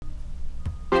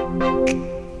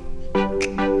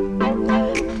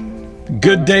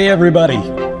Good day, everybody.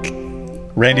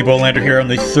 Randy Bolander here on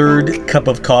the third cup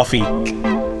of coffee.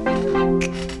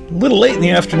 A little late in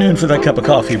the afternoon for that cup of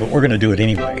coffee, but we're going to do it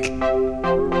anyway.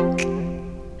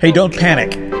 Hey, don't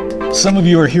panic. Some of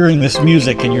you are hearing this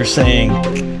music and you're saying,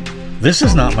 this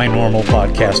is not my normal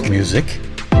podcast music.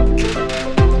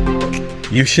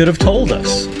 You should have told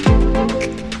us.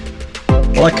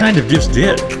 Well, I kind of just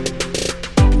did.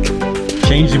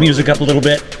 Changed the music up a little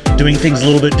bit, doing things a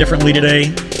little bit differently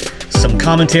today. Some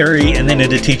commentary and then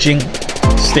into teaching.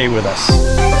 Stay with us.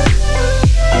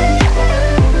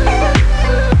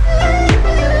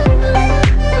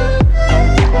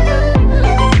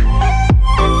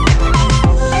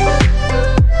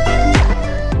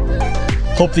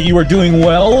 Hope that you are doing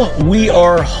well. We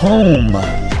are home,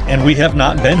 and we have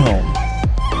not been home,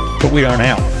 but we are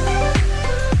now.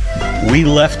 We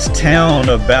left town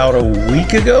about a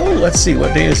week ago. Let's see,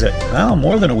 what day is it? Well,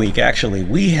 more than a week, actually.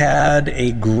 We had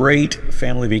a great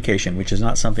family vacation, which is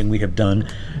not something we have done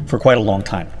for quite a long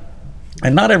time.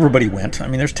 And not everybody went. I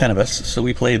mean, there's 10 of us, so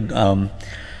we played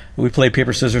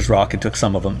paper, scissors, rock, and took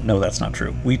some of them. No, that's not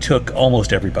true. We took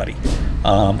almost everybody.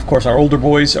 Of course, our older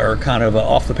boys are kind of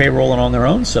off the payroll and on their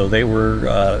own, so they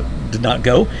did not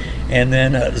go. And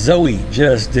then Zoe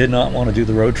just did not want to do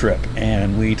the road trip,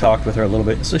 and we talked with her a little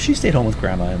bit. So she stayed home with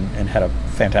Grandma and had a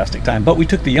fantastic time. But we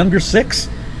took the younger 6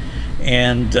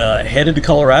 and headed to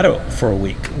Colorado for a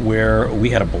week, where we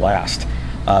had a blast.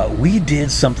 We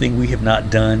did something we have not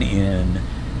done in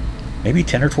maybe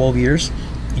 10 or 12 years.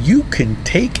 You can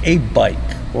take a bike,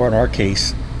 or in our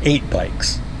case, 8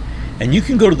 bikes, and you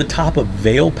can go to the top of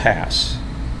Vail Pass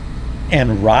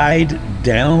and ride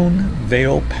down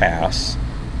Vail Pass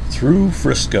through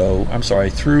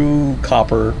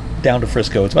Copper, down to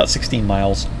Frisco. It's about 16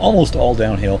 miles, almost all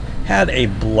downhill. Had a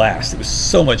blast. It was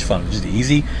so much fun. It was just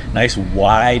easy, nice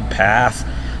wide path,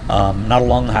 not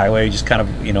along the highway, just kind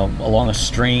of, along a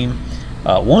stream.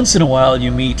 Once in a while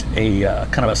you meet a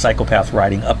kind of a psychopath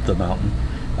riding up the mountain,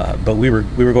 but we were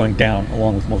going down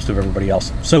along with most of everybody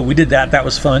else. So we did that. That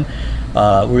was fun.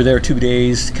 We were there 2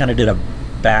 days, kind of did a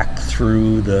back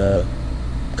through the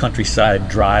countryside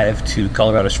drive to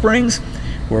Colorado Springs,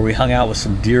 where we hung out with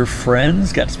some dear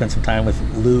friends, got to spend some time with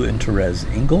Lou and Therese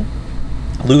Engel.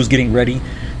 Lou's getting ready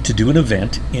to do an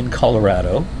event in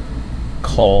Colorado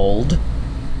called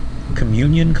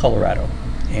Communion Colorado,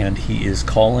 and he is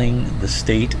calling the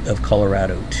state of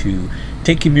Colorado to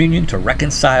take communion, to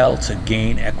reconcile, to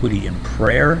gain equity in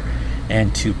prayer,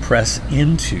 and to press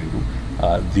into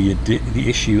the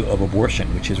issue of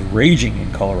abortion, which is raging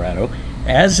in Colorado,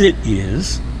 as it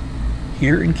is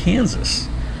here in Kansas.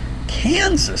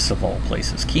 Kansas, of all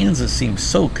places. Kansas seems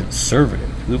so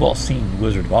conservative. We've all seen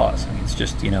Wizard of Oz. I mean, it's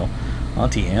just,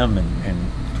 Auntie M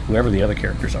and whoever the other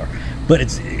characters are. But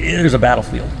there's a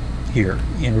battlefield here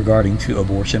in regarding to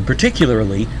abortion,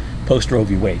 particularly post Roe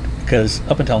v. Wade, because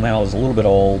up until now it was a little bit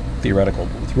all theoretical.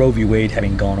 With Roe v. Wade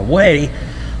having gone away,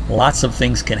 lots of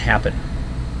things can happen.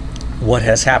 What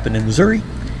has happened in Missouri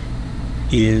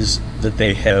is that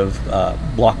they have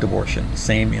blocked abortion.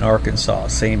 Same in Arkansas,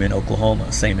 same in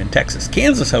Oklahoma, same in Texas.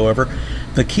 Kansas, however,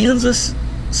 the Kansas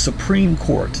Supreme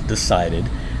Court decided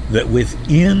that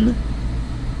within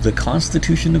the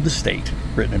Constitution of the state,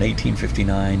 written in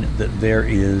 1859, that there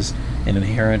is an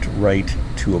inherent right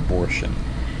to abortion.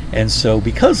 And so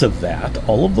because of that,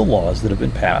 all of the laws that have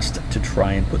been passed to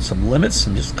try and put some limits,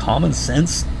 some just common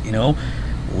sense,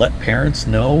 let parents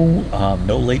know,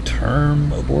 no late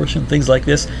term abortion, things like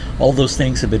this, all those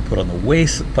things have been put on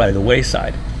by the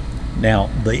wayside. Now,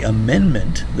 the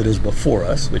amendment that is before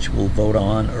us, which we'll vote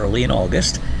on early in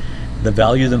August, the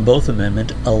Value Them Both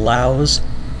Amendment allows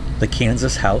the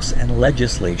Kansas House and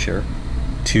Legislature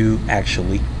to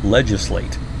actually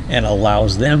legislate and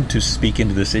allows them to speak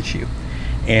into this issue.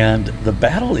 And the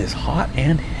battle is hot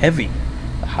and heavy.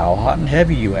 How hot and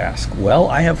heavy, you ask? Well,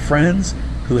 I have friends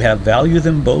who have Value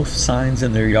Them Both signs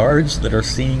in their yards that are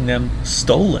seeing them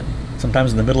stolen,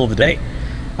 sometimes in the middle of the day.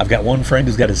 I've got one friend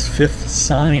who's got his 5th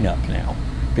sign up now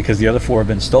because the other 4 have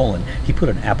been stolen. He put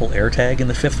an Apple AirTag in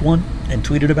the 5th one and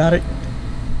tweeted about it.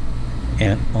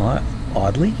 And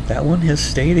oddly, that one has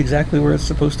stayed exactly where it's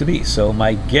supposed to be. So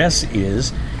my guess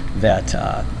is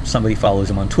that somebody follows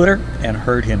him on Twitter and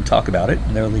heard him talk about it,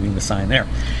 and they're leaving the sign there.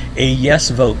 A yes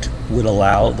vote would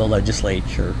allow the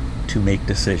legislature to make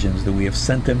decisions that we have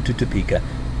sent them to Topeka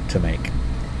to make.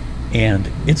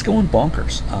 And it's going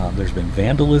bonkers. There's been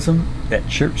vandalism at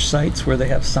church sites where they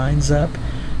have signs up.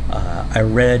 I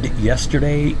read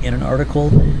yesterday in an article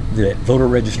that voter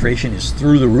registration is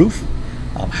through the roof.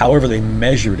 However, they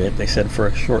measured it. They said for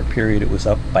a short period it was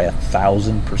up by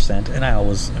 1,000%. And I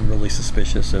always am really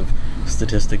suspicious of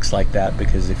statistics like that,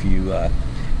 because if you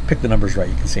pick the numbers right,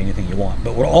 you can say anything you want.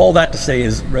 But what all that to say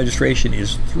is registration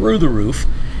is through the roof,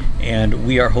 and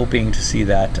we are hoping to see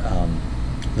that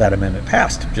that amendment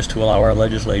passed, just to allow our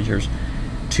legislators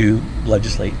to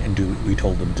legislate and do what we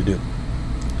told them to do.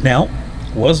 Now,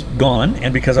 was gone,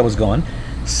 and because I was gone,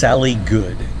 Sally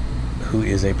Good, who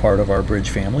is a part of our Bridge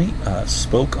family,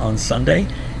 spoke on Sunday,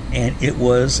 and it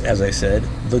was, as I said,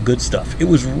 the good stuff. It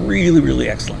was really, really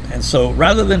excellent. And so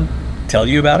rather than tell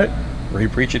you about it,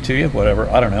 re-preach it to you, whatever,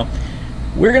 I don't know,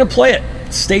 we're going to play it.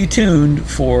 Stay tuned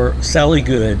for Sally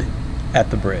Good at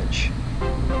the Bridge.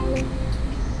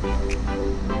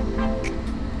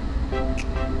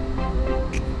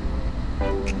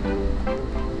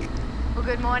 Well,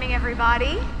 good morning,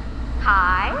 everybody.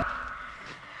 Hi.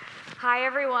 Hi,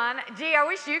 everyone. Gee, I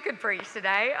wish you could preach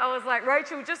today. I was like,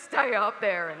 Rachel, just stay up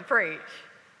there and preach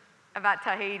about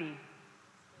Tahiti.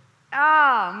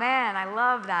 Oh, man, I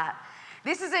love that.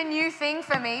 This is a new thing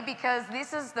for me because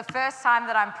this is the first time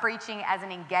that I'm preaching as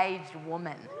an engaged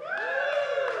woman.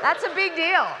 That's a big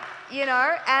deal, you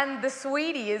know, and the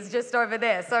sweetie is just over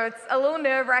there. So it's a little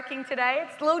nerve-wracking today.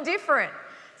 It's a little different.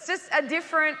 It's just a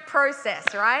different process,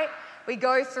 right? We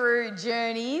go through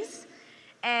journeys,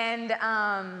 and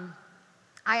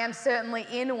I am certainly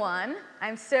in one.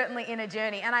 I'm certainly in a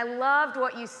journey. And I loved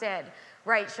what you said,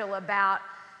 Rachel, about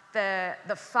the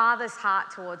Father's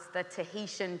heart towards the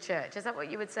Tahitian church. Is that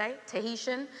what you would say?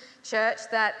 Tahitian church,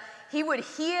 that he would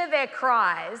hear their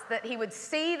cries, that he would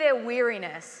see their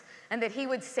weariness, and that he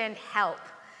would send help.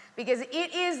 Because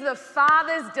it is the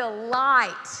Father's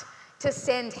delight to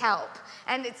send help.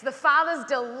 And it's the Father's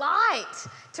delight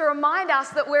to remind us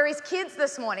that we're his kids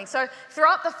this morning. So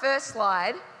throw up the first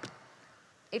slide,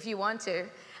 if you want to.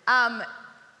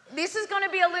 This is going to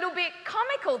be a little bit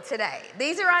comical today.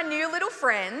 These are our new little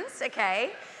friends,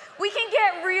 okay? We can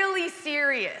get really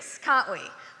serious, can't we?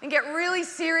 We can get really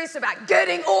serious about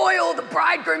getting oil, the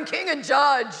bridegroom, king and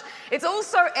judge. It's all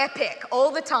so epic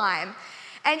all the time.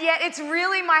 And yet it's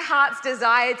really my heart's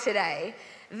desire today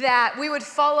that we would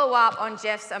follow up on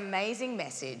Jeff's amazing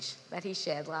message that he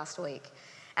shared last week.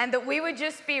 And that we would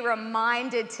just be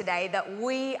reminded today that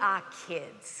we are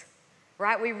kids.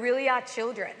 Right? We really are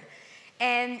children.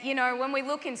 And, you know, when we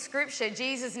look in Scripture,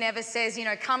 Jesus never says, you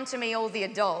know, come to me, all the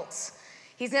adults.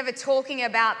 He's never talking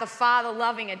about the Father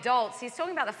loving adults. He's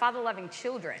talking about the Father loving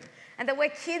children, and that we're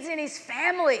kids in his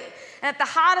family. And at the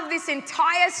heart of this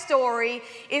entire story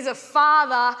is a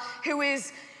Father who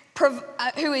is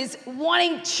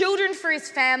wanting children for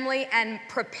his family and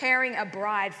preparing a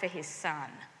bride for his son.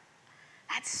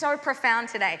 That's so profound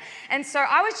today. And so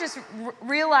I was just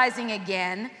realizing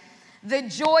again the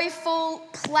joyful,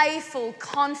 playful,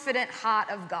 confident heart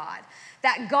of God.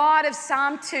 That God of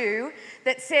Psalm 2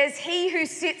 that says, he who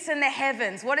sits in the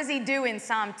heavens, what does he do in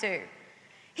Psalm 2?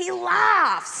 He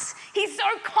laughs. He's so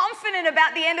confident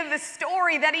about the end of the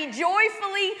story that he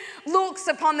joyfully looks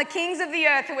upon the kings of the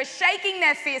earth who are shaking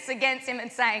their fists against him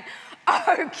and saying,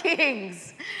 oh,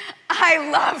 kings,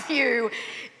 I love you.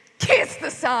 Kiss the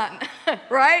Son,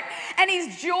 right? And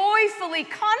he's joyfully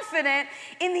confident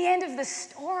in the end of the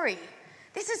story.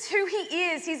 This is who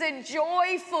he is. He's a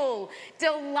joyful,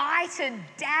 delighted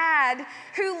dad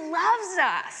who loves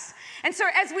us. And so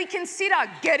as we consider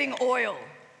getting oil,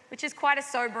 which is quite a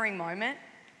sobering moment,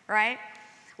 right?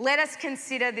 Let us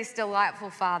consider this delightful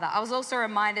Father. I was also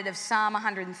reminded of Psalm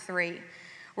 103,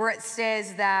 where it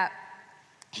says that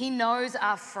he knows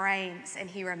our frames and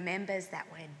he remembers that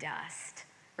we're dust.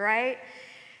 Right?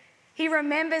 He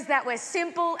remembers that we're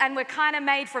simple and we're kind of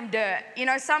made from dirt. You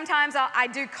know, sometimes I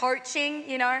do coaching,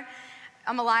 you know,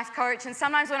 I'm a life coach, and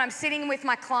sometimes when I'm sitting with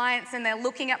my clients and they're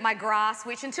looking at my grass,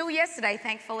 which until yesterday,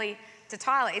 thankfully to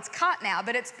Tyler, it's cut now,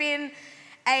 but it's been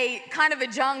a kind of a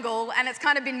jungle and it's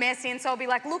kind of been messy, and so I'll be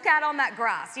like, look out on that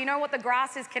grass. You know what the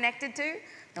grass is connected to?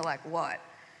 They're like, what?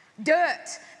 Dirt.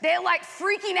 They're like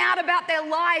freaking out about their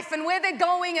life and where they're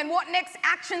going and what next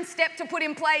action step to put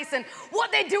in place and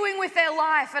what they're doing with their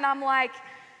life. And I'm like,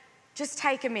 just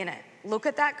take a minute. Look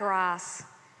at that grass.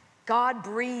 God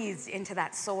breathed into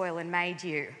that soil and made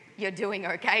you. You're doing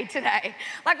okay today.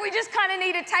 Like, we just kind of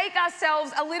need to take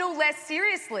ourselves a little less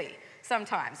seriously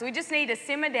sometimes. We just need to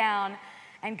simmer down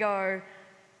and go,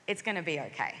 it's going to be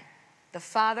okay. The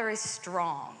Father is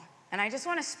strong. And I just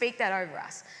want to speak that over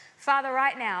us. Father,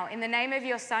 right now, in the name of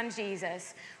your Son,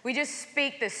 Jesus, we just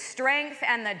speak the strength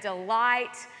and the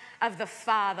delight of the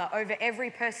Father over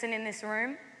every person in this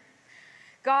room.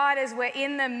 God, as we're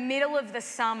in the middle of the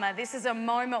summer, this is a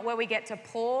moment where we get to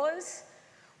pause,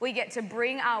 We get to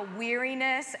bring our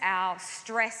weariness, our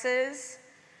stresses,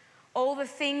 all the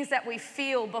things that we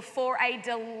feel before a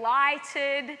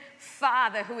delighted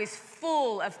Father who is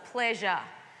full of pleasure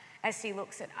as he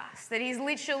looks at us. That he's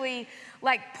literally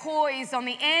like poised on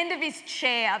the end of his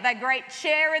chair, that great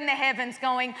chair in the heavens,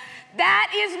 going,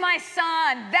 that is my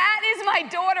son, that is my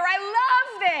daughter, I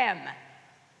love them.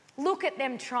 Look at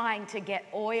them trying to get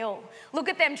oil. Look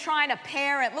at them trying to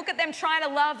parent. Look at them trying to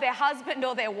love their husband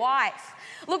or their wife.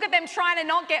 Look at them trying to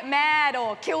not get mad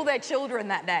or kill their children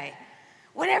that day.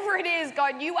 Whatever it is,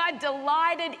 God, you are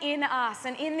delighted in us.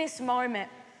 And in this moment,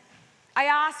 I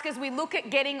ask as we look at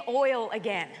getting oil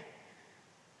again,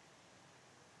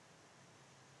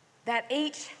 that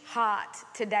each heart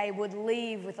today would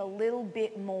leave with a little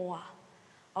bit more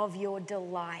of your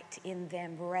delight in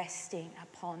them resting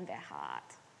upon their heart.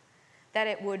 That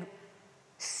it would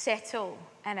settle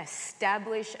and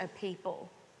establish a people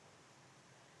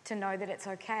to know that it's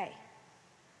okay.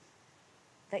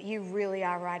 That you really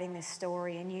are writing this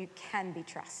story and you can be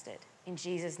trusted. In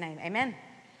Jesus' name, amen.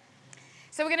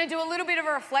 So we're going to do a little bit of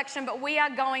a reflection, but we are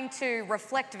going to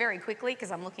reflect very quickly,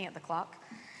 because I'm looking at the clock,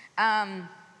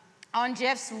 on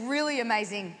Jeff's really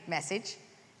amazing message.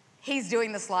 He's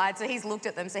doing the slides, so he's looked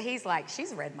at them. So he's like,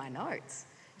 she's read my notes.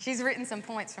 She's written some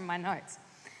points from my notes.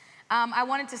 I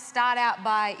wanted to start out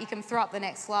by, you can throw up the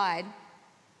next slide,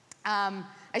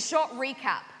 a short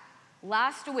recap.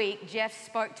 Last week, Jeff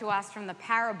spoke to us from the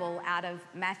parable out of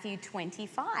Matthew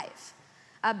 25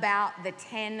 about the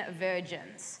 10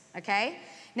 virgins, okay?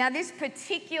 Now, this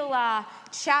particular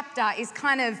chapter is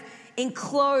kind of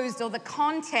enclosed, or the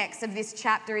context of this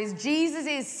chapter is Jesus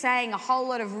is saying a whole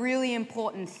lot of really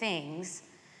important things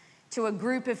to a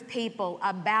group of people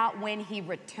about when he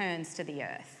returns to the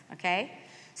earth, okay?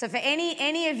 So for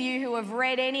any of you who have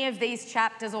read any of these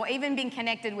chapters or even been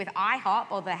connected with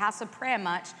IHOP or the House of Prayer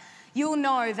much, you'll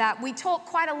know that we talk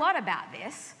quite a lot about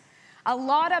this, a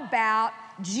lot about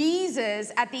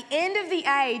Jesus at the end of the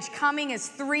age coming as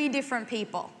three different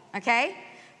people, okay?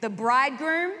 The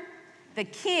bridegroom, the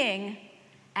king,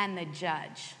 and the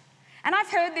judge. And I've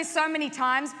heard this so many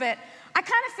times, but I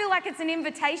kind of feel like it's an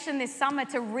invitation this summer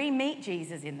to re-meet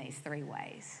Jesus in these three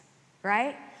ways,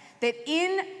 right? That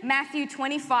in Matthew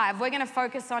 25, we're going to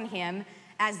focus on him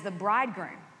as the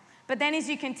bridegroom. But then as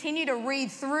you continue to read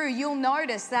through, you'll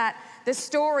notice that the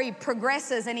story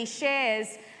progresses and he shares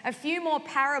a few more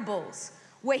parables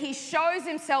where he shows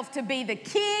himself to be the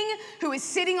king who is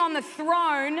sitting on the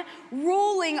throne,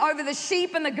 ruling over the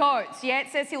sheep and the goats. Yeah,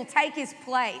 it says he'll take his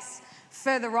place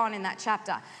further on in that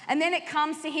chapter. And then it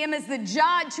comes to him as the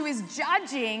judge who is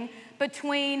judging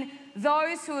between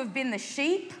those who have been the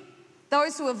sheep,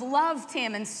 those who have loved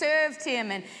him and served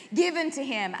him and given to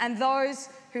him, and those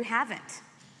who haven't.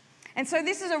 And so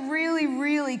this is a really,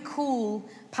 really cool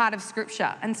part of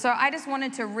Scripture. And so I just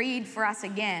wanted to read for us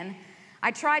again.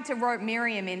 I tried to rope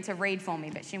Miriam in to read for me,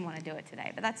 but she didn't want to do it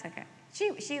today, but that's okay.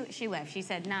 She left. She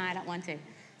said, no, I don't want to.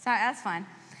 So that's fine.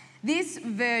 This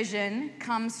version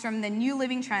comes from the New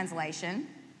Living Translation,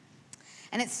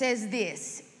 and it says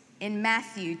this in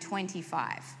Matthew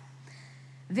 25.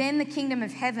 Then the kingdom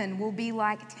of heaven will be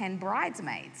like 10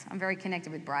 bridesmaids. I'm very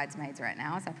connected with bridesmaids right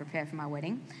now as I prepare for my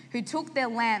wedding. Who took their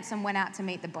lamps and went out to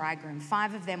meet the bridegroom.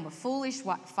 5 of them were foolish,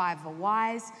 5 were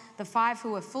wise. The 5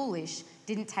 who were foolish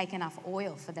didn't take enough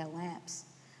oil for their lamps.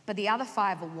 But the other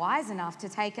 5 were wise enough to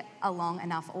take along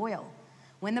enough oil.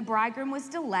 When the bridegroom was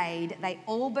delayed, they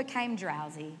all became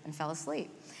drowsy and fell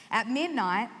asleep. At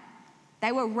midnight,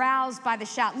 they were roused by the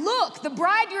shout, "Look, the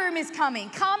bridegroom is coming.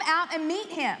 Come out and meet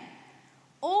him."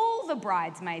 All the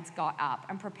bridesmaids got up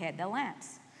and prepared their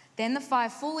lamps. Then the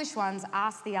 5 foolish ones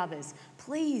asked the others,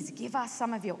 "Please give us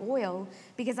some of your oil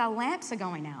because our lamps are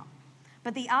going out."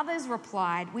 But the others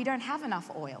replied, "We don't have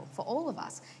enough oil for all of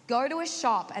us. Go to a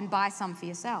shop and buy some for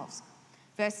yourselves."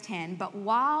 Verse 10, but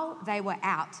while they were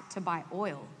out to buy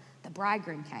oil, the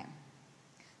bridegroom came.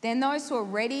 Then those who were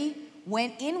ready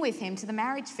went in with him to the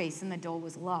marriage feast, and the door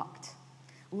was locked.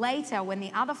 Later, when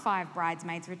the other 5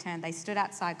 bridesmaids returned, they stood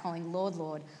outside calling, "Lord,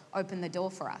 Lord, open the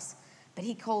door for us." But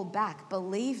he called back,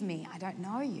 "Believe me, I don't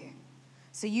know you.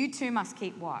 So you too must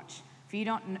keep watch, for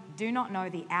you do not know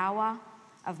the hour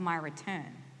of my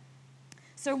return."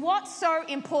 So what's so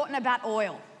important about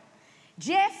oil?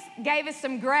 Jeff gave us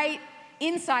some great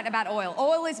insight about oil.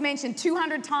 Oil is mentioned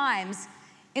 200 times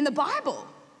in the Bible.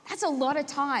 That's a lot of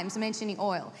times mentioning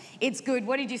oil. It's good,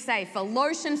 what did you say, for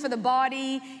lotion for the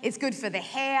body, it's good for the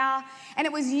hair, and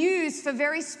it was used for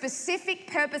very specific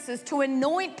purposes to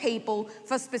anoint people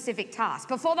for specific tasks.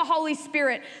 Before the Holy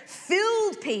Spirit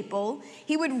filled people,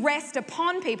 he would rest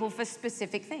upon people for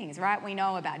specific things, right? We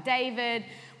know about David,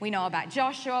 We know about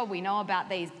Joshua. We know about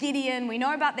these Gideon. We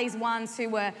know about these ones who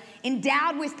were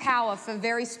endowed with power for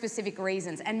very specific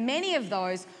reasons. And many of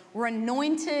those were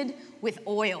anointed with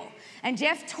oil. And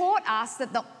Jeff taught us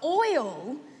that the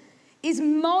oil is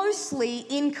mostly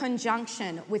in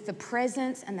conjunction with the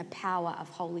presence and the power of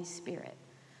Holy Spirit,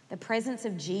 the presence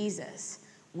of Jesus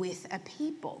with a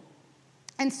people.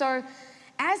 And so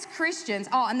as Christians,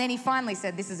 and then he finally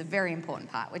said, this is a very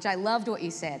important part, which I loved what you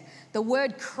said. The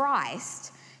word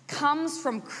Christ comes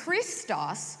from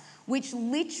Christos, which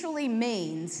literally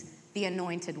means the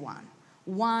anointed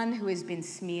one who has been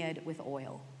smeared with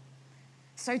oil.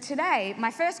 So today,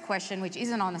 my first question, which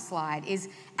isn't on a slide, is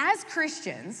as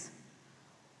Christians,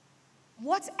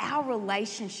 what's our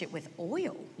relationship with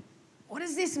oil? What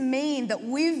does this mean that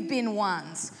we've been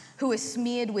ones who are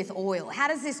smeared with oil? How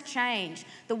does this change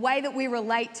the way that we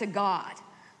relate to God,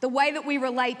 the way that we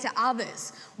relate to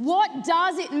others? What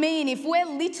does it mean if we're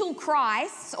little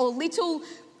Christs or little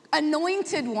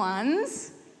anointed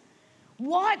ones?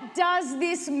 What does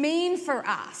this mean for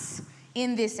us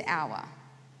in this hour?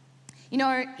 You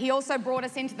know, he also brought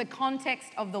us into the context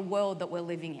of the world that we're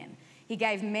living in. He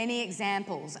gave many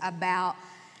examples about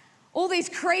all these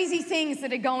crazy things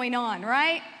that are going on,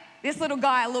 right? This little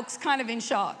guy looks kind of in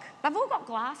shock. They've all got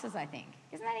glasses, I think.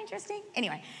 Isn't that interesting?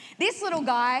 Anyway, this little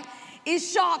guy is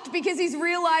shocked because he's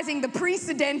realizing the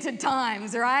precedented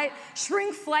times, right?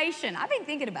 Shrinkflation. I've been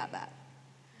thinking about that.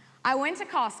 I went to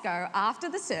Costco after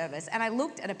the service and I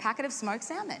looked at a packet of smoked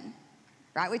salmon,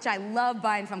 right, which I love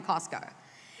buying from Costco.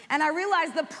 And I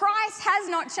realized the price has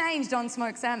not changed on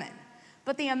smoked salmon,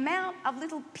 but the amount of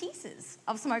little pieces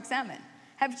of smoked salmon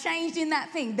have changed in that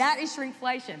thing. That is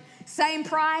shrinkflation. Same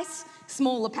price,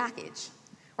 smaller package,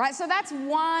 right? So that's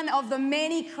one of the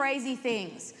many crazy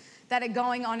things that are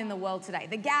going on in the world today.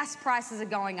 The gas prices are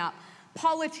going up.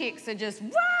 Politics are just,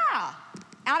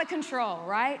 out of control,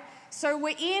 right? So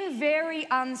we're in very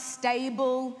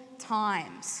unstable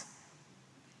times.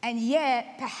 And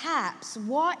yet, perhaps,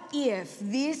 what if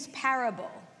this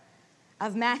parable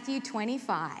of Matthew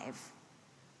 25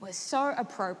 was so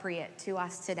appropriate to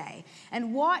us today?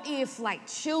 And what if, like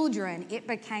children, it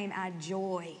became our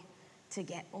joy to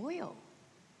get oil?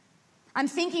 I'm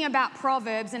thinking about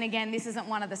Proverbs, and again, this isn't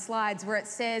one of the slides, where it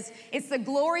says, it's the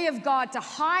glory of God to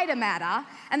hide a matter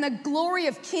and the glory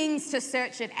of kings to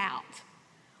search it out.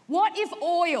 What if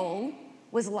oil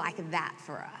was like that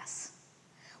for us?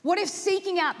 What if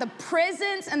seeking out the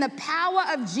presence and the power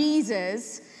of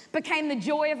Jesus became the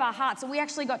joy of our hearts, and we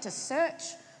actually got to search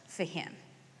for him?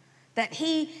 That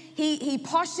he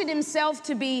postured himself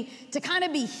to kind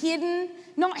of be hidden,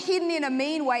 not hidden in a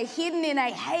mean way, hidden in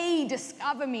a, hey,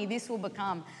 discover me, this will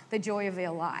become the joy of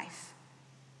your life.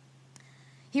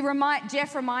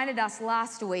 Jeff reminded us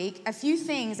last week a few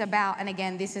things about, and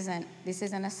again, this isn't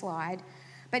a slide,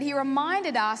 but he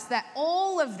reminded us that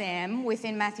all of them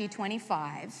within Matthew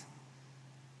 25,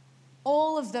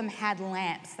 all of them had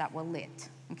lamps that were lit,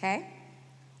 okay?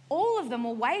 All of them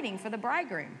were waiting for the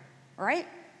bridegroom, right?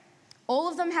 All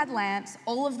of them had lamps,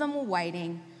 all of them were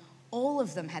waiting, all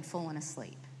of them had fallen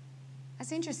asleep.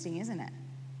 That's interesting, isn't it?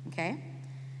 Okay?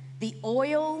 The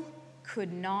oil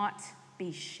could not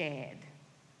be shared.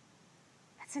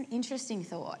 That's an interesting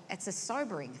thought. It's a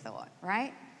sobering thought,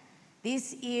 right?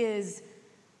 This is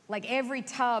like every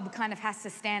tub kind of has to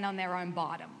stand on their own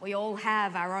bottom. We all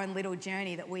have our own little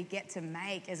journey that we get to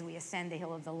make as we ascend the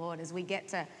hill of the Lord, as we get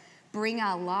to bring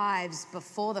our lives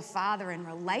before the Father and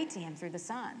relate to him through the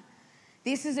Son.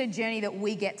 This is a journey that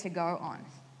we get to go on.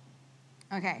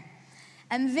 Okay.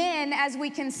 And then as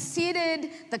we considered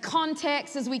the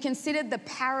context, as we considered the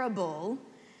parable,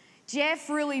 Jeff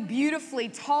really beautifully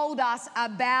told us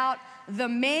about the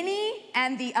many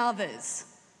and the others.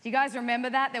 Do you guys remember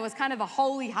that? There was kind of a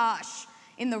holy hush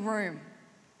in the room.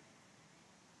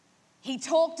 He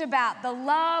talked about the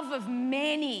love of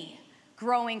many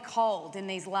growing cold in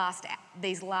these last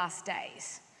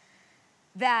days.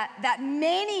 That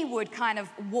many would kind of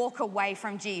walk away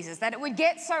from Jesus, that it would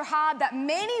get so hard that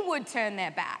many would turn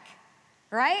their back,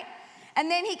 right?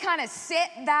 And then he kind of set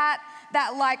that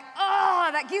like,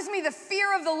 that gives me the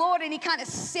fear of the Lord, and he kind of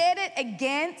set it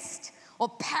against or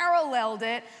paralleled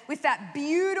it with that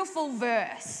beautiful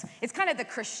verse. It's kind of the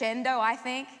crescendo, I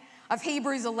think, of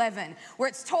Hebrews 11, where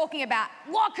it's talking about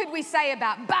what could we say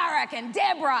about Barak and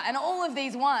Deborah and all of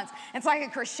these ones. It's like a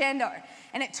crescendo.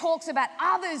 And it talks about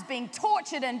others being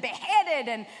tortured and beheaded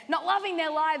and not loving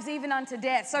their lives even unto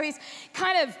death. So he's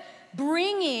kind of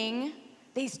bringing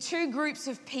these two groups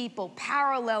of people,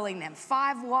 paralleling them,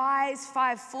 5 wise,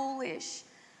 5 foolish,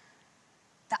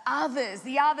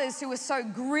 the others who were so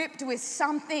gripped with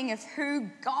something of who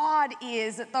God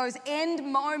is at those end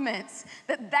moments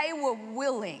that they were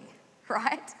willing,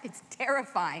 right? It's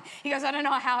terrifying. He goes, I don't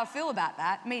know how I feel about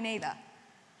that. Me neither.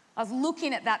 I was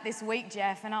looking at that this week,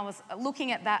 Jeff, and I was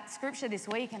looking at that scripture this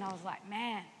week, and I was like,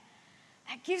 man,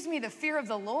 that gives me the fear of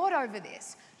the Lord over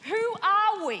this. Who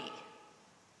are we?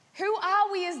 Who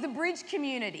are we as the Bridge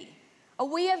community? Are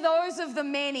we those of the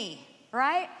many,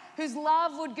 right? Whose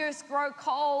love would just grow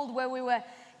cold, where we were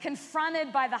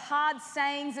confronted by the hard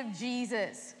sayings of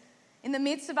Jesus in the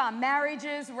midst of our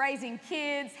marriages, raising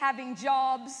kids, having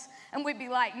jobs, and we'd be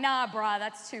like, nah, brah,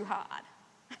 that's too hard.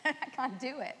 I can't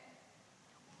do it.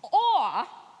 Or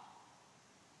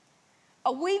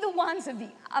are we the ones of the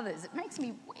others? It makes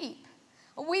me weep.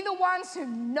 Are we the ones who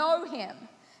know him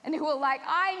and who are like,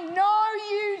 I know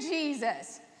you,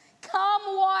 Jesus. Come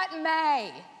what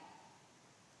may.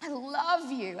 I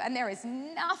love you, and there is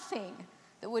nothing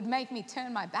that would make me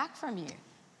turn my back from you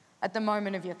at the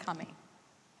moment of your coming.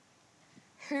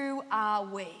 Who are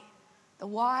we? The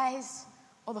wise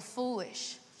or the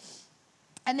foolish?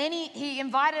 And then he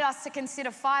invited us to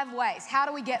consider 5 ways. How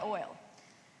do we get oil?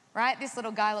 Right? This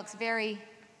little guy looks very...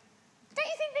 Don't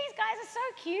you think these guys are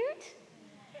so cute?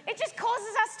 It just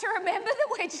causes us to remember that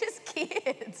we're just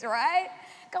kids, right?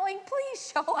 Going,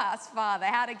 please show us, Father,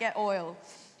 how to get oil.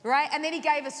 Right? And then he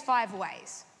gave us 5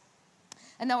 ways.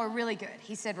 And they were really good.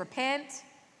 He said, repent,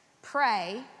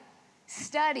 pray,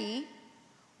 study,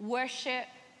 worship,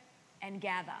 and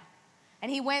gather.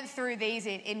 And he went through these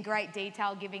in great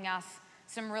detail, giving us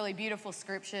some really beautiful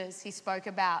scriptures. He spoke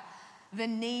about the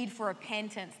need for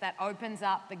repentance that opens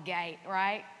up the gate,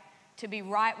 right? To be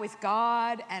right with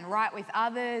God and right with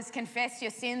others. Confess your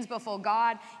sins before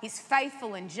God. He's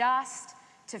faithful and just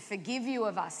to forgive you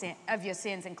of your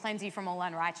sins and cleanse you from all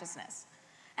unrighteousness.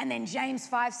 And then James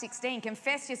 5:16,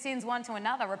 confess your sins one to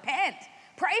another. Repent.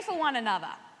 Pray for one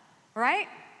another, right?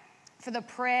 For the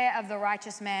prayer of the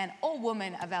righteous man or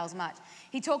woman avails much.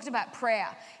 He talked about prayer.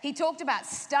 He talked about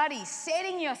study,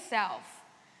 setting yourself.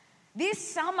 This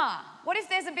summer, what if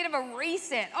there's a bit of a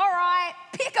reset? All right,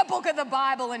 pick a book of the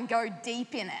Bible and go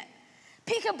deep in it.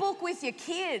 Pick a book with your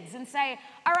kids and say,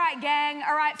 all right, gang,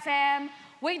 all right, fam,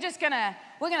 we're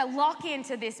gonna lock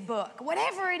into this book,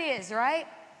 whatever it is, right?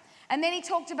 And then he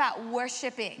talked about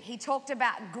worshiping. He talked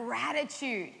about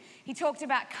gratitude. He talked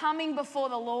about coming before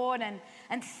the Lord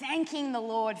and thanking the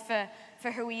Lord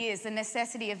for who he is, the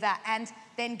necessity of that, and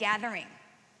then gathering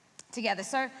together.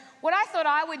 So what I thought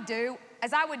I would do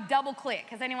is I would double click.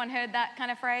 Has anyone heard that kind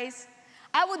of phrase?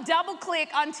 I would double click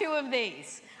on 2 of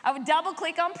these. I would double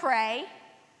click on pray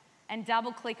and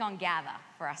double click on gather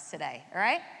for us today, all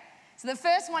right? So the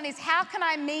first one is, how can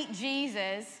I meet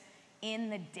Jesus in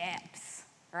the depths,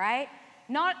 right?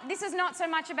 This is not so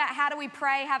much about how do we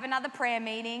pray, have another prayer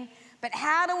meeting, but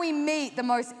how do we meet the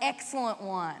most excellent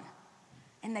one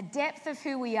in the depth of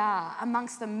who we are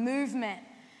amongst the movement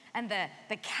and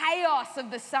the chaos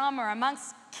of the summer,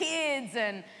 amongst kids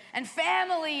and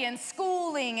family and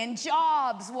schooling and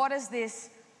jobs. What does this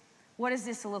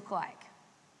look like?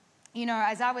 You know,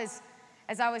 as I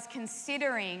was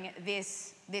considering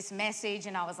this message,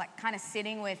 and I was like kind of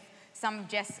sitting with some of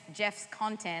Jeff's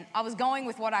content, I was going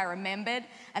with what I remembered,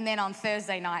 and then on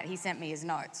Thursday night he sent me his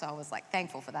notes, so I was like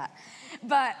thankful for that.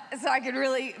 But so I could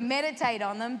really meditate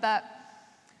on them. But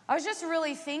I was just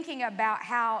really thinking about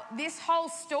how this whole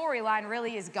storyline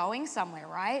really is going somewhere,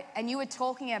 right? And you were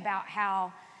talking about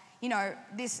how, you know,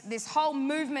 this whole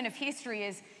movement of history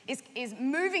is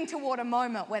moving toward a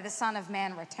moment where the Son of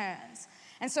Man returns.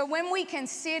 And so when we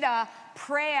consider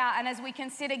prayer and as we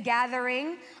consider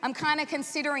gathering, I'm kind of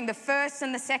considering the first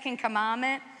and the second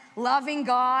commandment, loving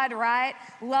God, right?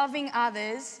 Loving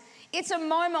others. It's a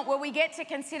moment where we get to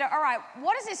consider, all right,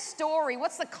 what is this story?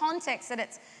 What's the context that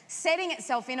it's setting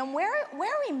itself in? And where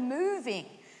are we moving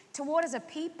toward as a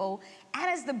people and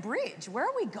as the Bridge? Where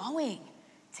are we going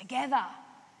together?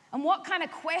 And what kind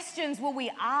of questions will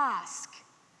we ask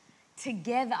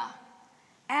together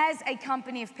as a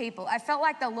company of people? I felt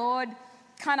like the Lord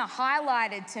kind of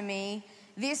highlighted to me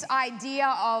this idea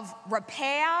of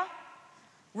repair,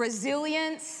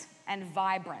 resilience, and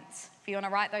vibrance. If you want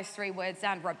to write those 3 words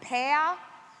down, repair,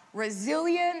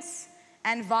 resilience,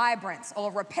 and vibrance,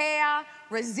 or repair,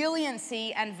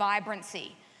 resiliency, and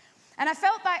vibrancy. And I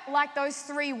felt like those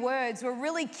 3 words were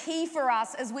really key for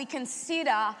us as we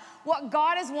consider what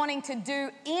God is wanting to do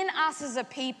in us as a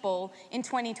people in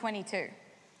 2022.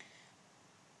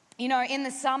 You know, in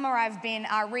the summer I've been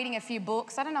reading a few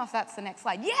books. I don't know if that's the next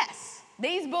slide. Yes,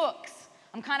 these books.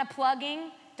 I'm kind of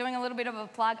plugging, doing a little bit of a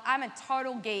plug. I'm a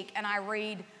total geek and I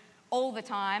read all the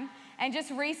time. And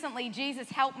just recently, Jesus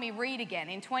helped me read again.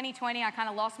 In 2020, I kind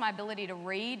of lost my ability to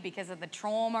read because of the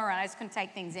trauma, and I just couldn't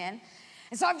take things in.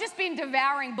 And so I've just been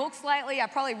devouring books lately. I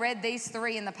probably read these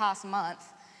 3 in the past month.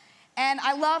 And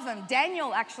I love them.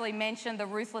 Daniel actually mentioned the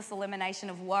ruthless elimination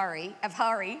of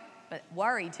hurry, but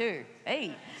worry too.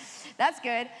 Hey, that's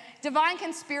good. Divine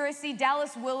Conspiracy.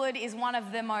 Dallas Willard is one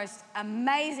of the most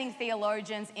amazing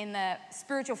theologians in the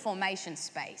spiritual formation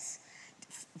space,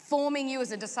 forming you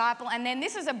as a disciple. And then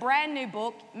this is a brand new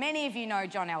book. Many of you know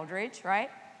John Eldredge, right?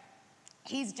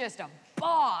 He's just a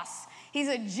boss. He's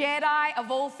a Jedi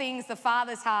of all things, the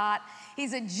Father's heart.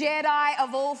 He's a Jedi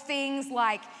of all things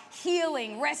like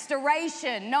healing,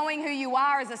 restoration, knowing who you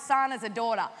are as a son, as a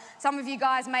daughter. Some of you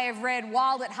guys may have read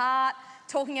Wild at Heart,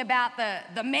 talking about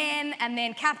the men and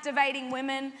then captivating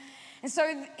women. And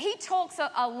so he talks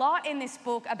a lot in this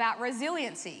book about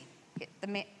resiliency,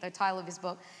 the title of his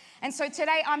book. And so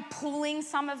today I'm pulling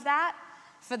some of that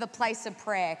for the place of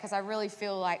prayer because I really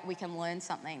feel like we can learn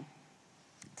something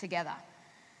together.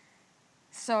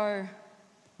 So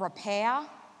repair,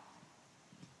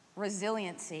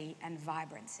 resiliency, and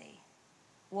vibrancy.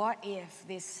 What if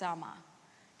this summer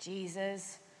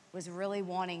Jesus was really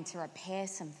wanting to repair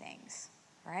some things,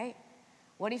 right?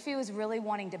 What if he was really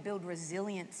wanting to build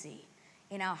resiliency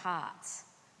in our hearts,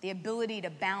 the ability to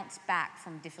bounce back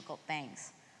from difficult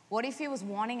things? What if he was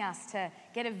wanting us to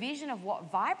get a vision of what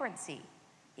vibrancy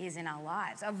is in our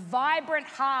lives? A vibrant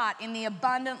heart in the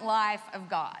abundant life of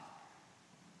God.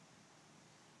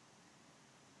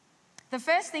 The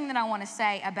first thing that I want to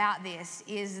say about this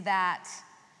is that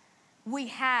we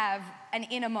have an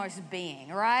innermost being,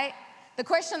 right? The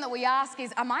question that we ask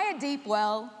is, am I a deep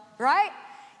well, right?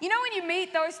 You know when you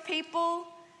meet those people,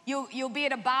 you'll be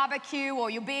at a barbecue or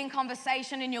you'll be in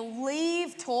conversation and you'll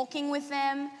leave talking with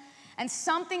them and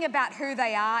something about who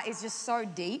they are is just so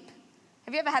deep.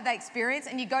 Have you ever had that experience?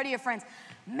 And you go to your friends,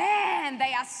 man,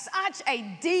 they are such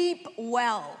a deep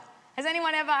well. Has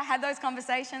anyone ever had those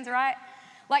conversations, right?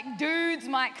 Like dudes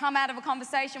might come out of a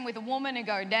conversation with a woman and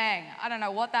go, dang, I don't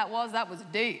know what that was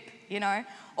deep, you know?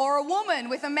 Or a woman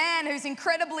with a man who's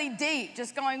incredibly deep,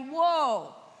 just going,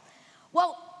 whoa.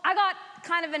 Well, I got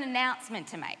kind of an announcement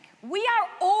to make. We are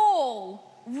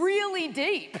all really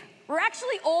deep. We're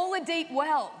actually all a deep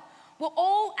well. We're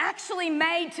all actually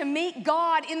made to meet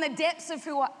God in the depths of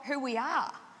who we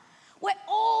are. We're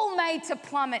all made to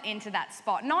plummet into that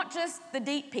spot, not just the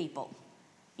deep people,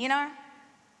 you know?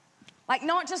 Like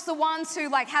not just the ones who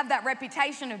like have that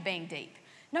reputation of being deep.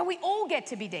 No, we all get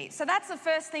to be deep. So that's the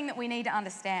first thing that we need to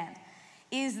understand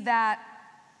is that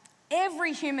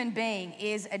every human being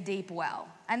is a deep well.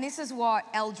 And this is what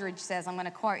Eldredge says. I'm going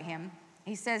to quote him.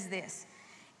 He says this: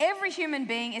 every human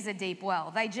being is a deep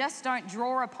well. They just don't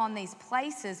draw upon these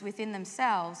places within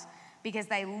themselves because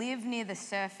they live near the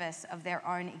surface of their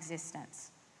own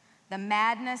existence. The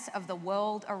madness of the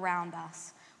world around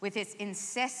us, with its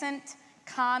incessant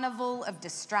carnival of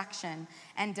distraction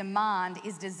and demand,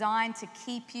 is designed to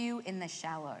keep you in the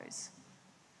shallows.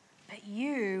 But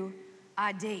you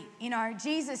are deep. You know,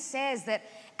 Jesus says that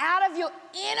out of your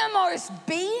innermost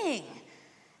being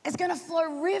is going to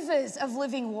flow rivers of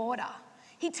living water.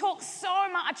 He talks so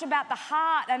much about the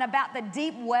heart and about the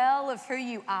deep well of who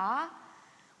you are.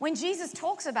 When Jesus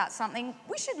talks about something,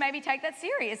 we should maybe take that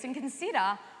serious and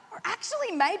consider we're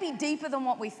actually maybe deeper than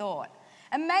what we thought.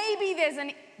 And maybe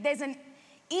there's an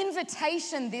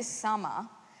invitation this summer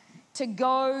to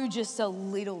go just a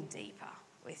little deeper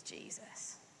with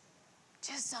Jesus.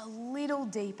 Just a little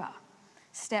deeper,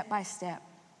 step by step.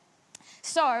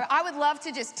 So I would love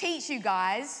to just teach you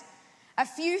guys a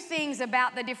few things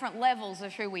about the different levels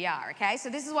of who we are, okay? So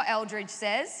this is what Eldredge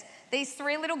says. These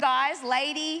 3 little guys,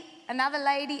 lady, another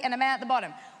lady, and a man at the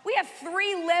bottom. We have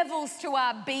 3 levels to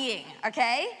our being,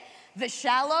 okay? The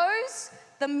shallows,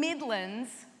 the midlands,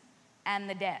 and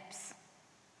the depths,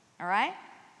 all right?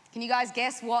 Can you guys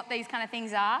guess what these kind of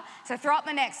things are? So throw up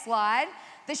the next slide.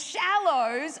 The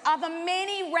shallows are the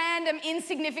many random,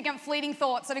 insignificant, fleeting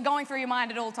thoughts that are going through your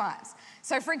mind at all times.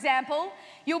 So for example,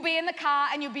 you'll be in the car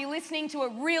and you'll be listening to a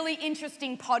really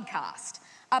interesting podcast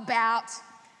about,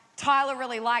 Tyler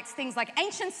really likes things like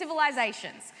ancient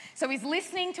civilizations. So he's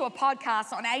listening to a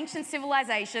podcast on ancient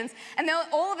civilizations and then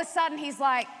all of a sudden he's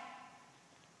like,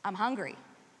 I'm hungry.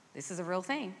 This is a real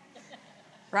thing,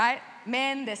 right?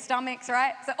 Men, their stomachs,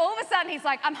 right? So all of a sudden he's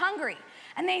like, I'm hungry.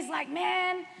 And then he's like,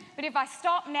 man, but if I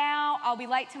stop now, I'll be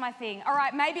late to my thing. All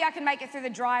right, maybe I can make it through the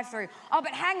drive-through. Oh,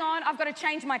 but hang on, I've got to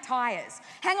change my tires.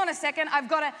 Hang on a second, I've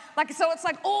got to, so it's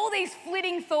like all these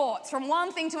flitting thoughts from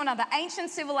one thing to another. Ancient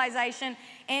civilization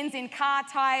ends in car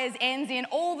tires, ends in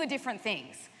all the different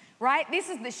things, right? This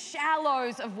is the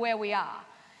shallows of where we are.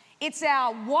 It's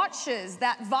our watches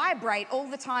that vibrate all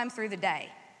the time through the day.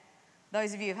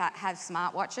 Those of you who have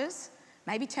smart watches,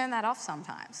 maybe turn that off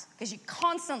sometimes because you're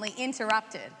constantly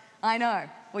interrupted. I know,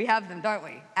 we have them, don't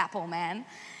we? Apple man.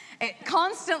 It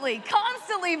constantly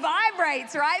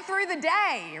vibrates, right, through the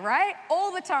day, right?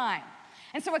 All the time.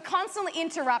 And so we're constantly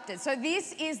interrupted. So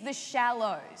this is the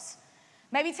shallows.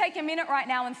 Maybe take a minute right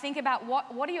now and think about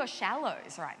what are your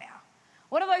shallows right now?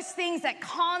 What are those things that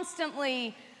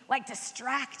constantly like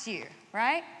distract you,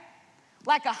 right?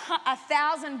 Like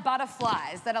 1,000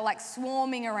 butterflies that are like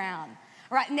swarming around.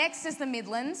 Right, next is the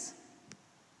Midlands.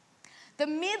 The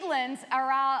Midlands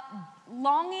are our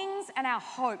longings and our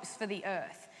hopes for the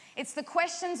earth. It's the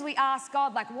questions we ask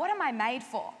God, like, what am I made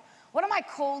for? What am I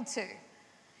called to?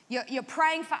 You're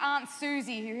praying for Aunt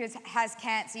Susie who has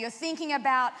cancer. You're thinking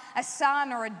about a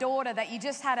son or a daughter that you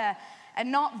just had a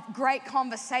not great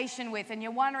conversation with, and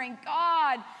you're wondering,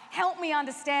 God, help me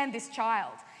understand this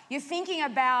child. You're thinking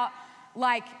about,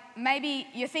 like, maybe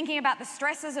you're thinking about the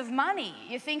stresses of money.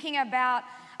 You're thinking about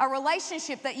a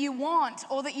relationship that you want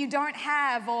or that you don't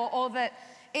have, or that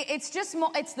it's just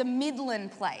more, it's the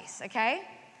Midland place, okay?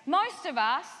 Most of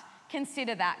us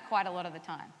consider that quite a lot of the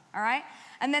time, all right?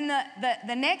 And then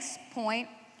the next point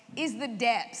is the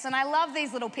depths. And I love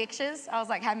these little pictures. I was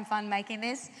like having fun making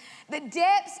this. The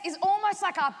depths is almost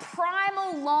like our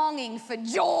primal longing for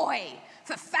joy,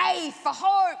 for faith, for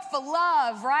hope, for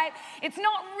love, right? It's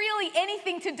not really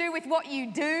anything to do with what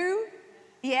you do,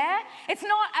 yeah? It's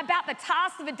not about the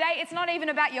task of the day. It's not even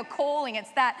about your calling.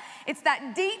 It's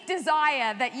that deep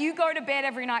desire that you go to bed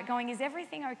every night going, is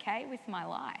everything okay with my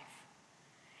life?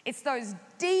 It's those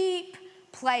deep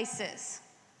places,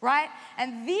 right?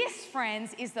 And this,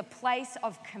 friends, is the place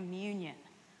of communion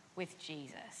with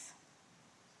Jesus.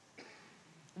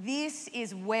 This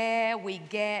is where we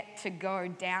get to go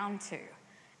down to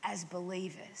as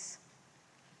believers.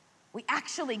 We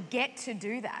actually get to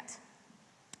do that.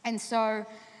 And so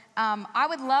I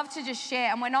would love to just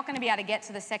share, and we're not going to be able to get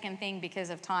to the second thing because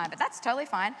of time, but that's totally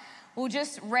fine. We'll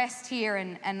just rest here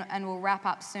and we'll wrap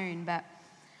up soon. But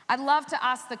I'd love to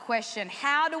ask the question,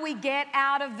 how do we get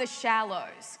out of the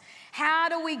shallows? How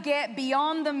do we get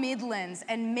beyond the Midlands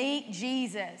and meet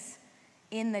Jesus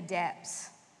in the depths?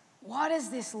 What does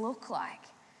this look like?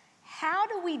 How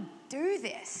do we do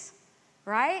this,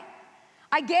 right?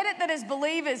 I get it that as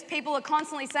believers, people are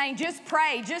constantly saying, just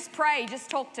pray, just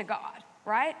talk to God,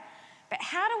 right? But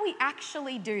how do we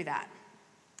actually do that?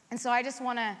 And so I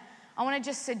want to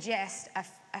just suggest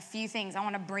a few things. I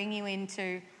want to bring you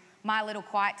into my little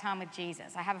quiet time with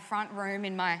Jesus. I have a front room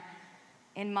in my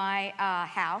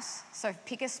house, so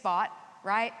pick a spot,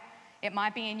 right? It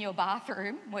might be in your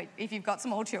bathroom, if you've got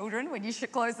small children, when you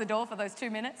should close the door for those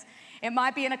 2 minutes. It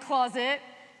might be in a closet.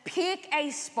 Pick a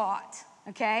spot,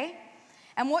 okay?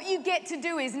 And what you get to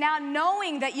do is now,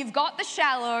 knowing that you've got the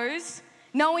shallows,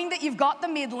 knowing that you've got the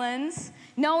Midlands,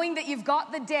 knowing that you've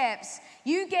got the depths,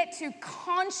 you get to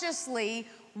consciously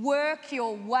work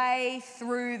your way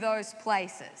through those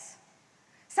places.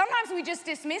 Sometimes we just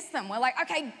dismiss them. We're like,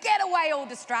 okay, get away all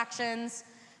distractions.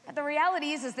 But the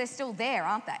reality is they're still there,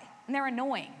 aren't they? And they're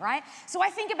annoying, right? So I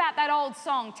think about that old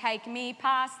song, Take Me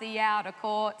Past the Outer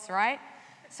Courts, right?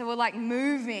 So we're like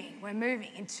moving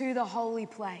into the holy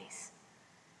place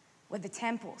with the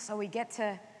temple. So we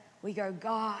go,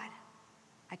 God,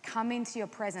 I come into your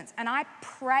presence. And I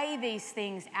pray these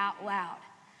things out loud.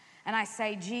 And I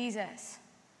say, Jesus,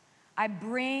 I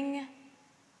bring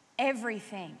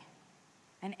everything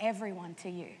and everyone to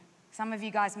you. Some of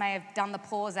you guys may have done the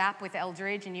Pause app with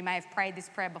Eldridge and you may have prayed this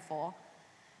prayer before.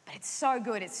 But it's so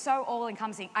good. It's so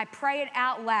all-encompassing. I pray it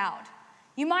out loud.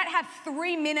 You might have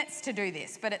 3 minutes to do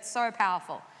this, but it's so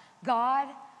powerful. God,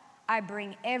 I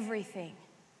bring everything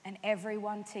and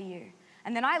everyone to you.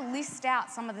 And then I list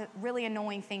out some of the really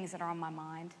annoying things that are on my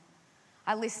mind.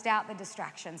 I list out the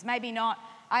distractions. Maybe not.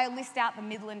 I list out the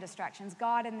Midland distractions.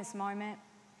 God, in this moment,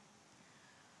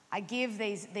 I give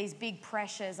these big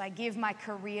pressures. I give my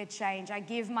career change. I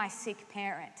give my sick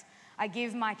parent. I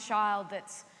give my child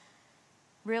that's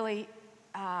really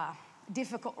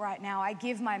difficult right now. I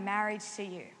give my marriage to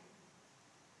you.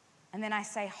 And then I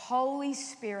say, Holy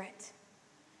Spirit,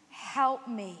 help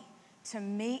me to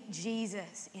meet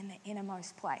Jesus in the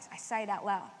innermost place. I say it out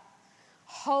loud.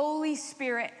 Holy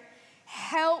Spirit,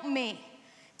 help me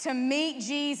to meet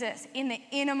Jesus in the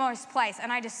innermost place.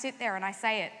 And I just sit there and I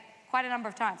say it quite a number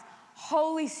of times.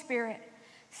 Holy Spirit,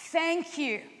 thank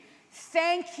you.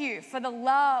 Thank you for the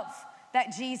love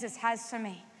that Jesus has for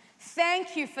me.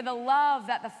 Thank you for the love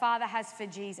that the Father has for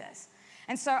Jesus.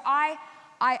 And so I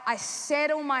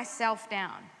settle myself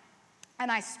down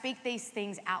and I speak these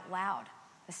things out loud.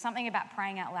 There's something about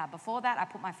praying out loud. Before that, I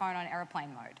put my phone on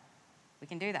airplane mode. We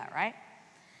can do that, right?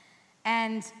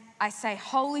 And I say,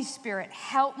 Holy Spirit,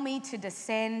 help me to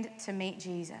descend to meet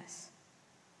Jesus.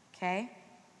 Okay?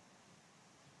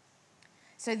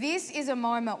 So this is a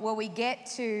moment where we get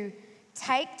to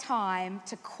take time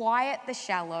to quiet the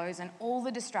shallows and all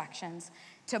the distractions,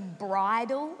 to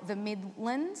bridle the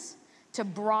midlands, to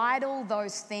bridle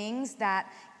those things that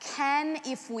can,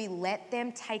 if we let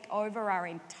them, take over our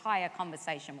entire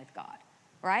conversation with God,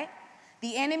 right?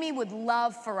 The enemy would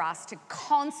love for us to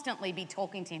constantly be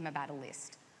talking to him about a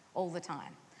list all the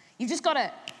time. You've just got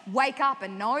to wake up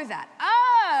and know that.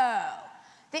 Oh,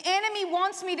 the enemy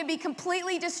wants me to be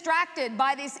completely distracted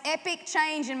by this epic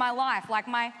change in my life, like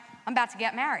I'm about to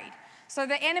get married. So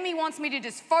the enemy wants me to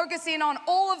just focus in on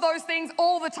all of those things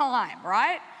all the time,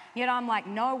 right? Yet I'm like,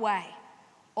 no way.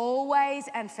 Always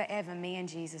and forever, me and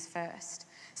Jesus first.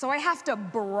 So I have to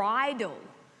bridle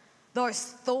those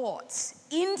thoughts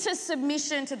into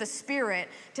submission to the Spirit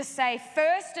to say,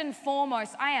 first and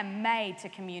foremost, I am made to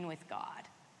commune with God,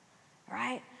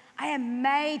 right? I am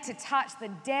made to touch the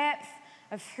depth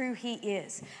of who he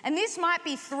is. And this might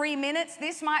be 3 minutes,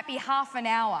 this might be half an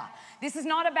hour. This is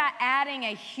not about adding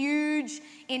a huge,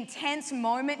 intense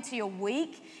moment to your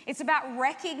week. It's about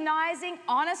recognizing,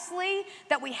 honestly,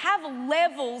 that we have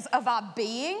levels of our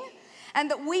being and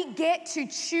that we get to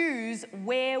choose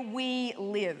where we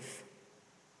live.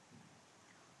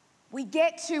 We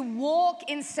get to walk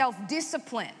in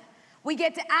self-discipline. We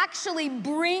get to actually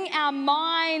bring our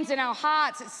minds and our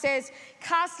hearts, it says,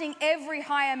 casting every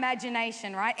high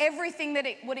imagination, right? Everything that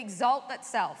it would exalt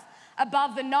itself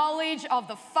above the knowledge of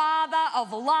the Father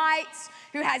of lights,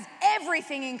 who has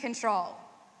everything in control.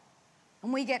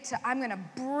 And we get to, I'm going to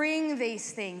bring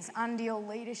these things under your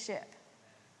leadership.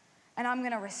 And I'm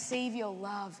going to receive your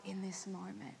love in this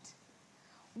moment.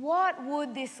 What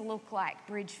would this look like,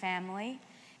 Bridge family,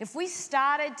 if we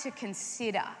started to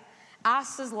consider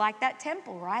us as like that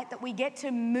temple, right? That we get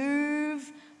to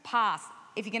move past,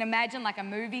 if you can imagine like a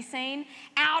movie scene,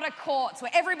 outer courts where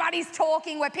everybody's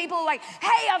talking, where people are like,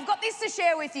 hey, I've got this to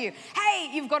share with you. Hey,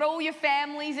 you've got all your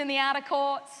families in the outer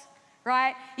courts,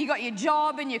 right? You got your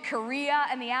job and your career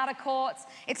in the outer courts.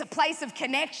 It's a place of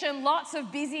connection, lots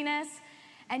of busyness.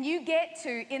 And you get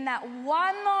to, in that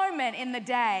one moment in the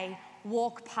day,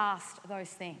 walk past those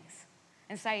things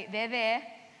and say, they're there.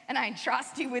 And I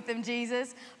entrust you with them,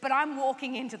 Jesus, but I'm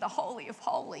walking into the Holy of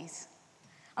Holies.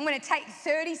 I'm going to take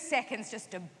 30 seconds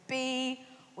just to be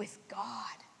with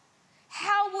God.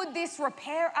 How would this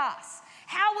repair us?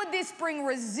 How would this bring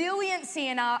resiliency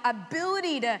in our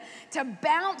ability to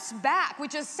bounce back,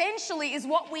 which essentially is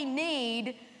what we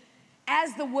need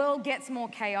as the world gets more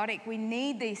chaotic? We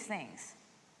need these things.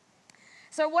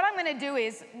 So what I'm going to do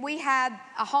is, we had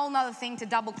a whole nother thing to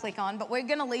double click on, but we're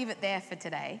going to leave it there for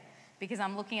today, because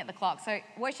I'm looking at the clock. So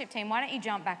worship team, why don't you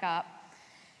jump back up?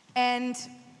 And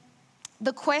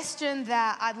the question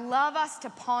that I'd love us to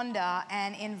ponder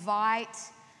and invite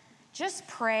just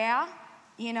prayer,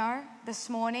 this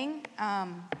morning,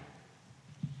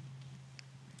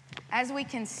 as we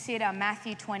consider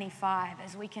Matthew 25,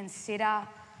 as we consider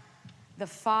the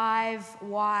 5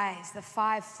 wise, the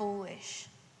 5 foolish,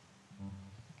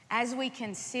 as we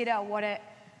consider what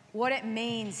it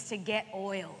means to get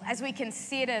oil, as we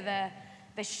consider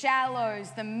the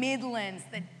shallows, the midlands,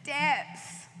 the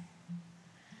depths.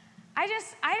 I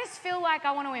just feel like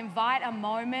I want to invite a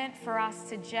moment for us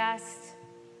to just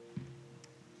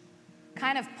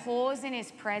kind of pause in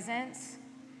his presence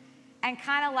and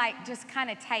kind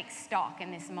of take stock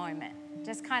in this moment.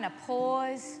 Just kind of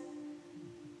pause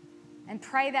and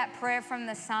pray that prayer from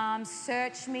the Psalms,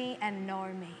 search me and know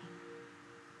me.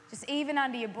 Just even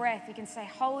under your breath, you can say,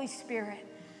 Holy Spirit,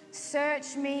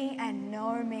 search me and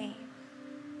know me.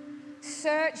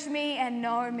 Search me and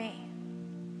know me.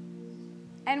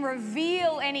 And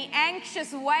reveal any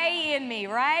anxious way in me,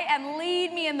 right? And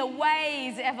lead me in the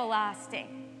ways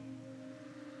everlasting.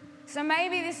 So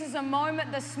maybe this is a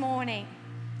moment this morning,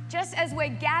 just as we're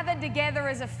gathered together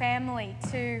as a family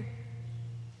to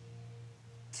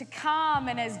come,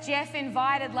 and as Jeff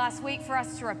invited last week for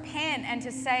us to repent and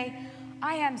to say,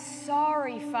 I am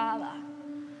sorry, Father,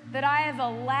 that I have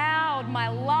allowed my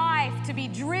life to be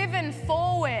driven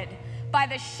forward by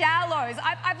the shallows.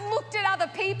 I've looked at other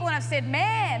people and I've said,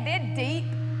 man, they're deep,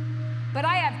 but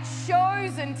I have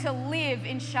chosen to live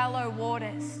in shallow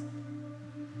waters.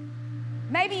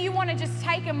 Maybe you want to just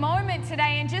take a moment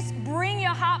today and just bring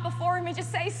your heart before him and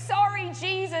just say, sorry,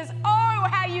 Jesus. Oh,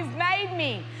 how you've made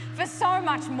me for so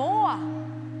much more.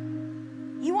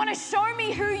 You want want to show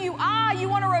me who you are. You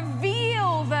want to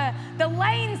reveal the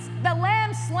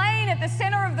lamb slain at the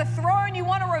center of the throne. You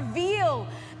want to reveal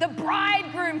the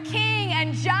bridegroom, king,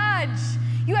 and judge.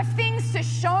 You have things to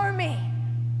show me.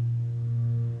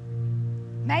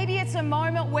 Maybe it's a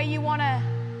moment where you want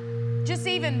to just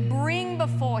even bring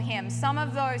before him some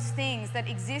of those things that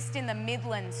exist in the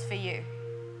Midlands for you.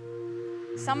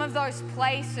 Some of those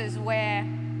places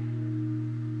where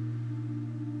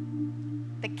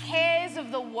the cares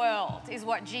of the world is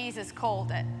what Jesus called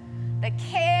it. The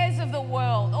cares of the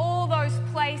world, all those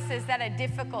places that are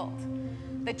difficult,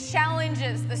 the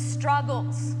challenges, the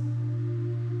struggles.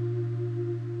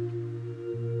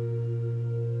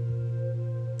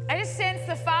 I just sense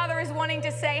the Father is wanting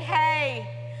to say, hey,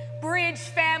 Bridge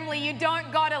family, you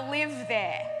don't got to live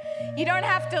there. You don't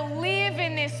have to live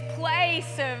in this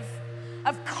place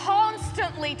of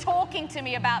constantly talking to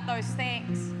me about those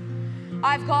things.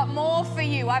 I've got more for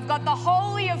you. I've got the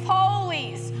Holy of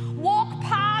Holies. Walk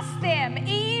past them,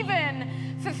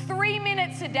 even for 3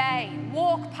 minutes a day.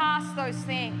 Walk past those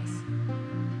things.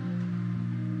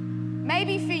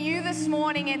 Maybe for you this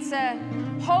morning, it's a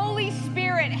Holy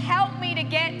Spirit, help me to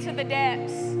get to the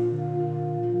depths.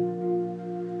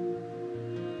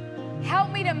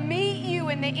 Help me to meet you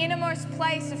in the innermost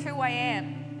place of who I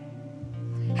am.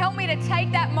 Help me to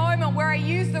take that moment where I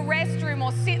use the restroom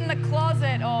or sit in the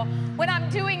closet or when I'm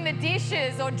doing the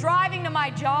dishes or driving to my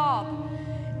job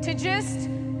to just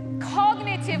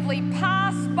cognitively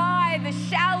pass by the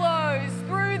shallows,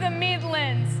 through the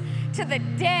Midlands, to the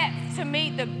depth to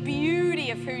meet the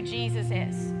beauty of who Jesus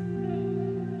is.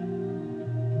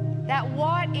 That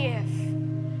what if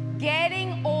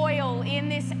getting oil in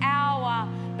this hour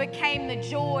became the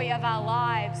joy of our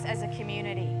lives as a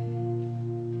community?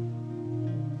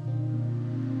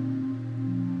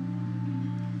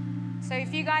 So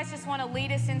if you guys just want to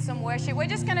lead us in some worship, we're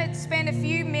just going to spend a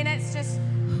few minutes just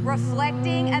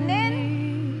reflecting, and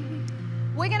then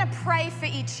we're going to pray for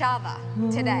each other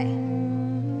today.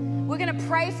 We're going to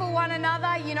pray for one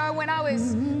another. You know, when I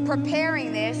was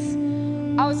preparing this,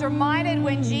 I was reminded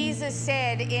when Jesus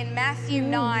said in Matthew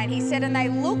 9, he said, and they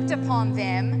looked upon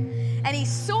them, and he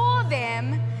saw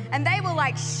them, and they were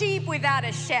like sheep without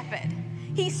a shepherd.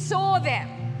 He saw them.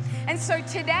 And so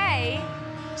today,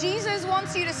 Jesus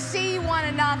wants you to see one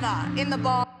another in the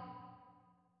Bible.